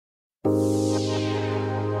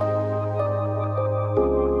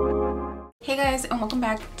Hey guys, and welcome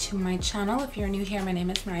back to my channel. If you're new here, my name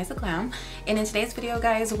is Mariza Glam, and in today's video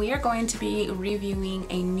guys, we are going to be reviewing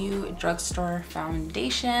a new drugstore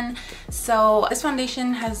foundation. So this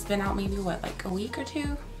foundation has been out maybe what, like a week or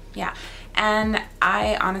two? Yeah, and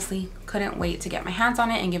I honestly couldn't wait to get my hands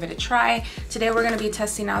on it and give it a try. Today we're going to be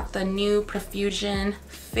testing out the new Profusion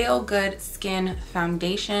Feel Good Skin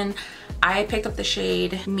Foundation. I picked up the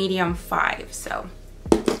shade medium 5, so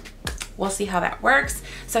we'll see how that works.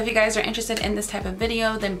 So if you guys are interested in this type of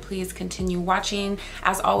video, then please continue watching.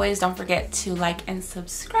 As always, don't forget to like and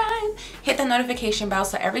subscribe. Hit the notification bell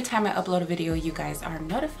so every time I upload a video, you guys are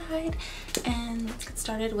notified. And let's get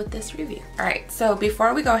started with this review. All right, so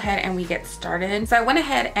before we go ahead and we get started, so I went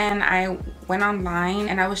ahead and I went online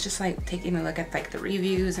and I was just like taking a look at like the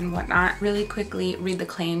reviews and whatnot. Really quickly read the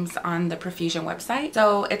claims on the Profusion website.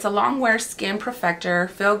 So it's a long wear skin perfector,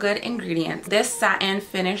 feel good ingredients. This satin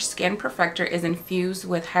finish skin perfector is infused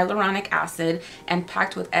with hyaluronic acid and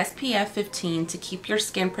packed with SPF 15 to keep your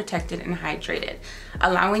skin protected and hydrated,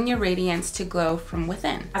 allowing your radiance to glow from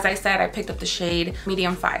within. As I said, I picked up the shade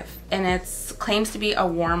medium 5 and it claims to be a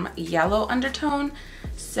warm yellow undertone.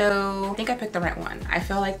 So I think I picked the right one. I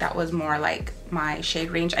feel like that was more like my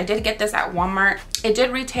shade range. I did get this at Walmart. It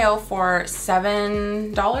did retail for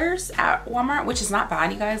 $7 at Walmart, which is not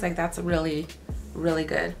bad, you guys. Like that's a really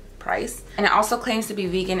good price. And it also claims to be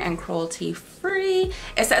vegan and cruelty free.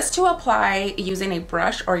 It says to apply using a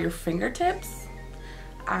brush or your fingertips.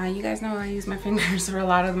 You guys know I use my fingers for a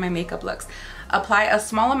lot of my makeup looks. Apply a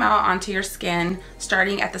small amount onto your skin,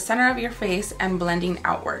 starting at the center of your face and blending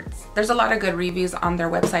outwards. There's a lot of good reviews on their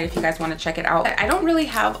website if you guys want to check it out. I don't really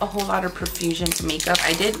have a whole lot of Profusion to makeup.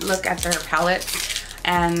 I did look at their palettes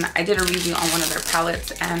and I did a review on one of their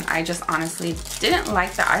palettes and I just honestly didn't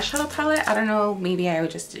like the eyeshadow palette. I don't know, maybe I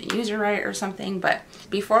just didn't use it right or something. But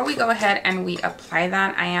before we go ahead and we apply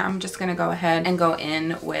that, I am just gonna go ahead and go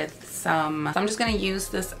in with some, so I'm just gonna use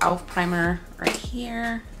this e.l.f. primer right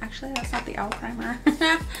here. Actually, that's not the e.l.f. primer.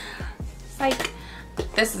 Psych.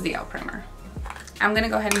 This is the e.l.f. primer. I'm gonna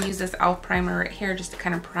go ahead and use this e.l.f. primer right here just to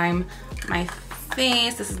kind of prime my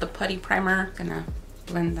face. This is the putty primer. Gonna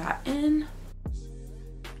blend that in.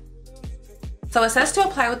 So it says to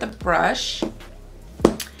apply with a brush, and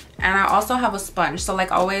I also have a sponge. So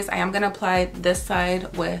like always, I am gonna apply this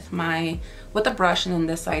side with a brush, and then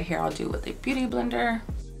this side here I'll do with a beauty blender.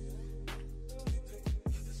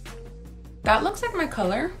 That looks like my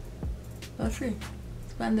color. Let's see.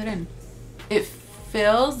 Let's blend it in. It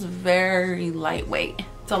feels very lightweight.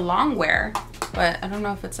 It's a long wear, but I don't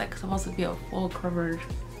know if it's like supposed to be a full coverage.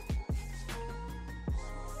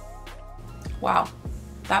 Wow,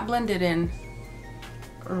 that blended in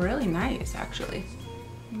really nice actually.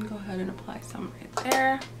 I'm gonna go ahead and apply some right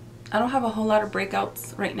there. I don't have a whole lot of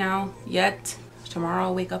breakouts right now yet. Tomorrow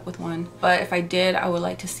I'll wake up with one, but if I did, I would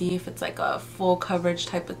like to see if it's like a full coverage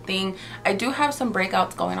type of thing. I do have some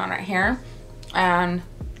breakouts going on right here and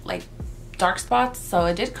like dark spots, so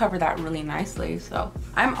it did cover that really nicely. So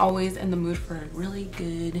I'm always in the mood for a really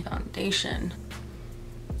good foundation.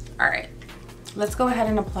 All right, let's go ahead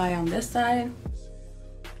and apply on this side.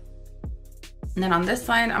 And then on this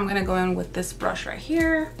side, I'm gonna go in with this brush right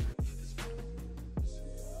here.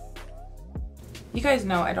 You guys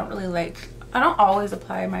know I don't always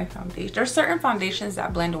apply my foundation. There's certain foundations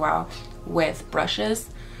that blend well with brushes,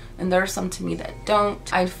 and there are some to me that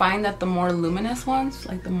don't. I find that the more luminous ones,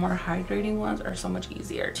 like the more hydrating ones, are so much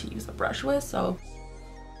easier to use a brush with. So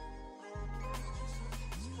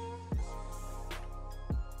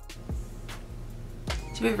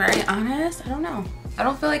to be very honest, I don't know. I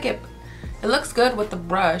don't feel like it looks good with the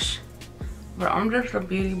brush, but I'm just a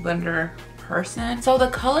beauty blender person. So the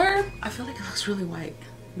color, I feel like it looks really white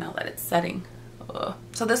now that it's setting. Ugh.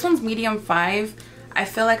 So this one's medium 5. I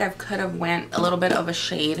feel like I could have went a little bit of a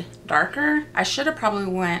shade darker. I should have probably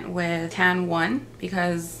went with tan 1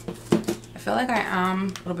 because I feel like I am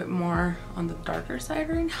a little bit more on the darker side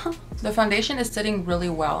right now. The foundation is sitting really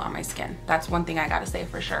well on my skin. That's one thing I gotta say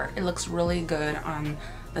for sure. It looks really good on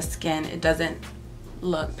the skin. It doesn't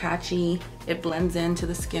look patchy. It blends into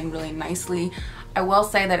the skin really nicely. I will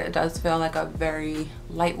say that it does feel like a very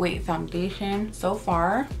lightweight foundation so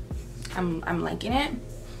far. I'm liking it.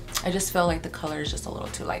 I just feel like the color is just a little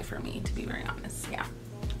too light for me, to be very honest. Yeah,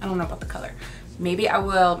 I don't know about the color. Maybe I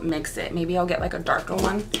will mix it. Maybe I'll get like a darker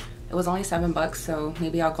one. It was only $7, so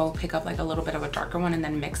maybe I'll go pick up like a little bit of a darker one and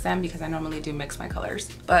then mix them, because I normally do mix my colors.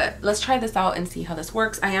 But let's try this out and see how this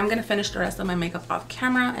works. I am gonna finish the rest of my makeup off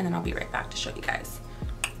camera, and then I'll be right back to show you guys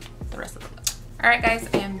the rest of the look. All right guys,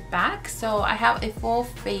 I am back. So I have a full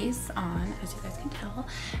face on, as you guys can tell,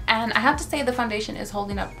 and I have to say the foundation is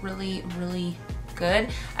holding up really good.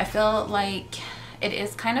 I feel like it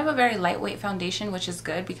is kind of a very lightweight foundation, which is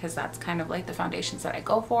good because that's kind of like the foundations that I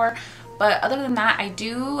go for. But other than that, I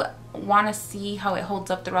do want to see how it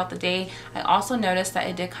holds up throughout the day. I also noticed that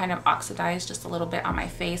it did kind of oxidize just a little bit on my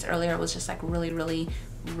face. Earlier it was just like really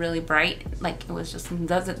bright, like it was just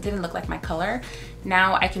didn't look like my color.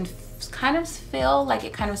 Now I can kind of feel like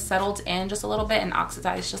it kind of settled in just a little bit and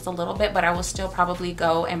oxidized just a little bit, but I will still probably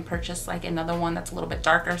go and purchase like another one that's a little bit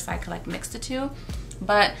darker so I could like mix the two.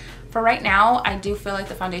 But for right now, I do feel like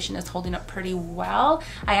the foundation is holding up pretty well.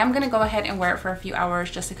 I am gonna go ahead and wear it for a few hours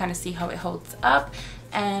just to kind of see how it holds up,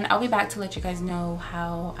 and I'll be back to let you guys know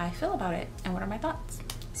how I feel about it and what are my thoughts.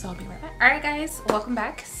 So I'll be right back. All right guys, welcome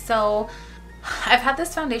back. So I've had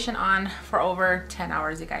this foundation on for over 10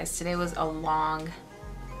 hours, you guys. Today was a long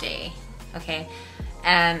day, okay?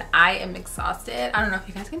 And I am exhausted. I don't know if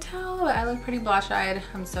you guys can tell, but I look pretty bloodshot.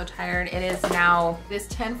 I'm so tired. It is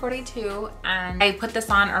 10:42 and I put this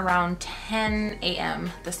on around 10 a.m.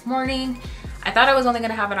 this morning. I thought I was only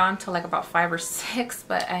gonna have it on till like about 5 or 6,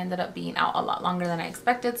 but I ended up being out a lot longer than I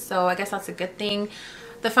expected. So I guess that's a good thing.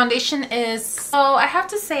 The foundation is, so I have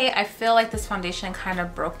to say, I feel like this foundation kind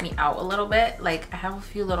of broke me out a little bit. Like I have a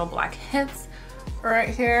few little black hits right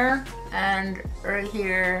here and right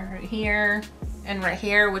here and right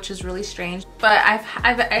here, which is really strange. But I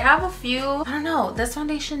have a few, I don't know, this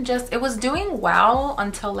foundation just, it was doing well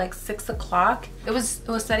until like 6 o'clock. It was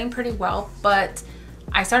setting pretty well, but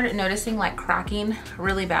I started noticing like cracking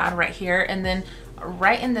really bad right here, and then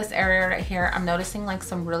right in this area right here, I'm noticing like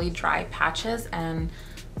some really dry patches, and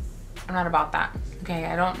I'm not about that. Okay,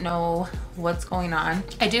 I don't know what's going on.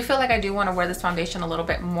 I do feel like I do want to wear this foundation a little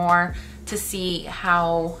bit more to see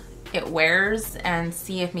how it wears and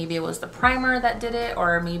see if maybe it was the primer that did it,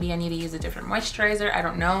 or maybe I need to use a different moisturizer. I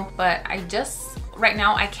don't know, but I just, right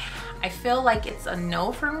now I feel like it's a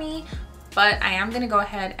no for me, but I am gonna go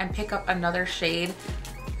ahead and pick up another shade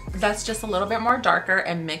that's just a little bit more darker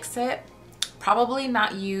and mix it. Probably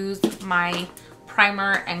not use my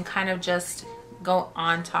primer and kind of just go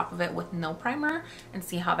on top of it with no primer and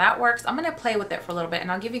see how that works. I'm gonna play with it for a little bit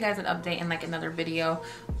and I'll give you guys an update in like another video,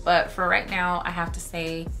 but for right now I have to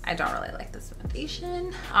say I don't really like this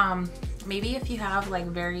foundation. Maybe if you have like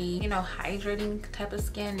very, you know, hydrating type of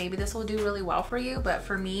skin, maybe this will do really well for you, but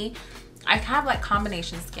for me, I have like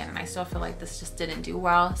combination skin and I still feel like this just didn't do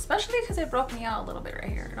well, especially because it broke me out a little bit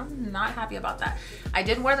right here and I'm not happy about that. I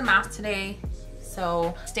did wear the mask today,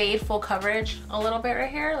 so stayed full coverage a little bit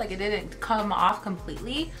right here. Like it didn't come off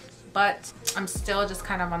completely, but I'm still just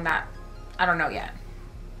kind of on that, I don't know yet.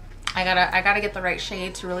 I gotta get the right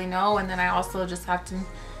shade to really know, and then I also just have to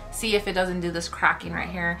see if it doesn't do this cracking right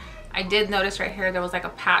here. I did notice right here there was like a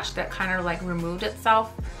patch that kind of like removed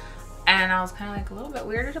itself, and I was kind of like a little bit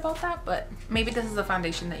weirded about that, but maybe this is a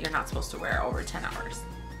foundation that you're not supposed to wear over 10 hours.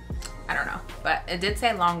 I don't know, but it did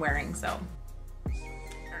say long wearing, so.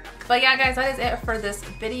 But yeah guys, that is it for this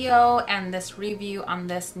video and this review on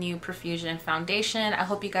this new Profusion foundation. I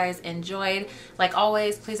hope you guys enjoyed. Like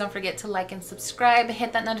always, please don't forget to like and subscribe,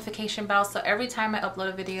 hit that notification bell so every time I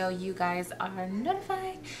upload a video you guys are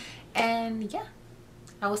notified. And yeah,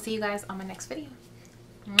 I will see you guys on my next video.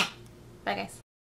 Bye guys.